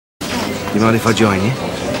You mind if I join you?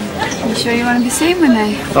 You sure you want to be seen with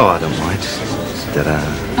me? Oh, I don't mind. Ta-da.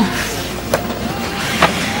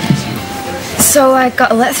 So I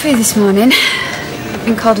got a letter through this morning.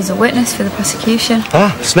 Been called as a witness for the prosecution.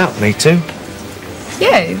 Ah, snap, me too.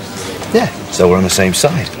 You? Yeah, so we're on the same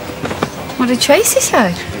side. What did Tracy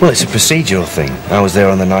say? Well, it's a procedural thing. I was there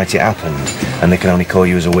on the night it happened, and they can only call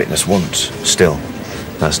you as a witness once. Still,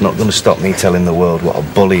 that's not going to stop me telling the world what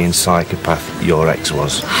a bullying psychopath your ex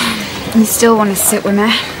was. You still want to sit with me?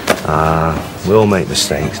 Ah, we all make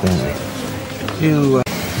mistakes, don't we? You,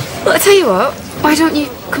 Well, I tell you what, why don't you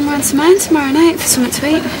come round to mine tomorrow night for something to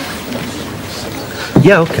eat?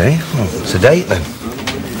 Yeah, okay. Well, it's a date then.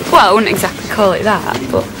 Well, I wouldn't exactly call it that,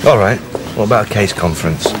 but... All right. What about a case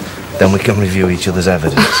conference? Then we can review each other's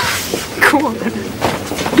evidence. Go on then.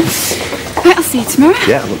 Right, I'll see you tomorrow.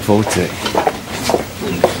 Yeah, I look forward to it.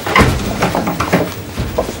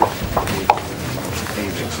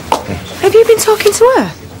 Have you been talking to her?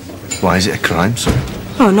 Why, is it a crime, sir?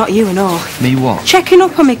 Oh, not you and all. Me what? Checking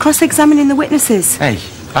up on me, cross-examining the witnesses. Hey,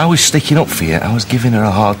 I was sticking up for you. I was giving her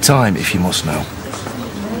a hard time, if you must know.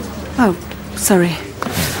 Oh, sorry.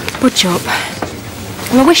 Butch up.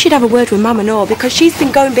 Well, I wish you'd have a word with Mum and all, because she's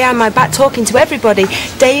been going behind my back talking to everybody.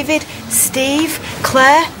 David, Steve,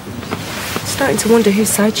 Claire. Starting to wonder whose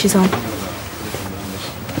side she's on.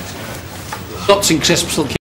 Lots in crisps will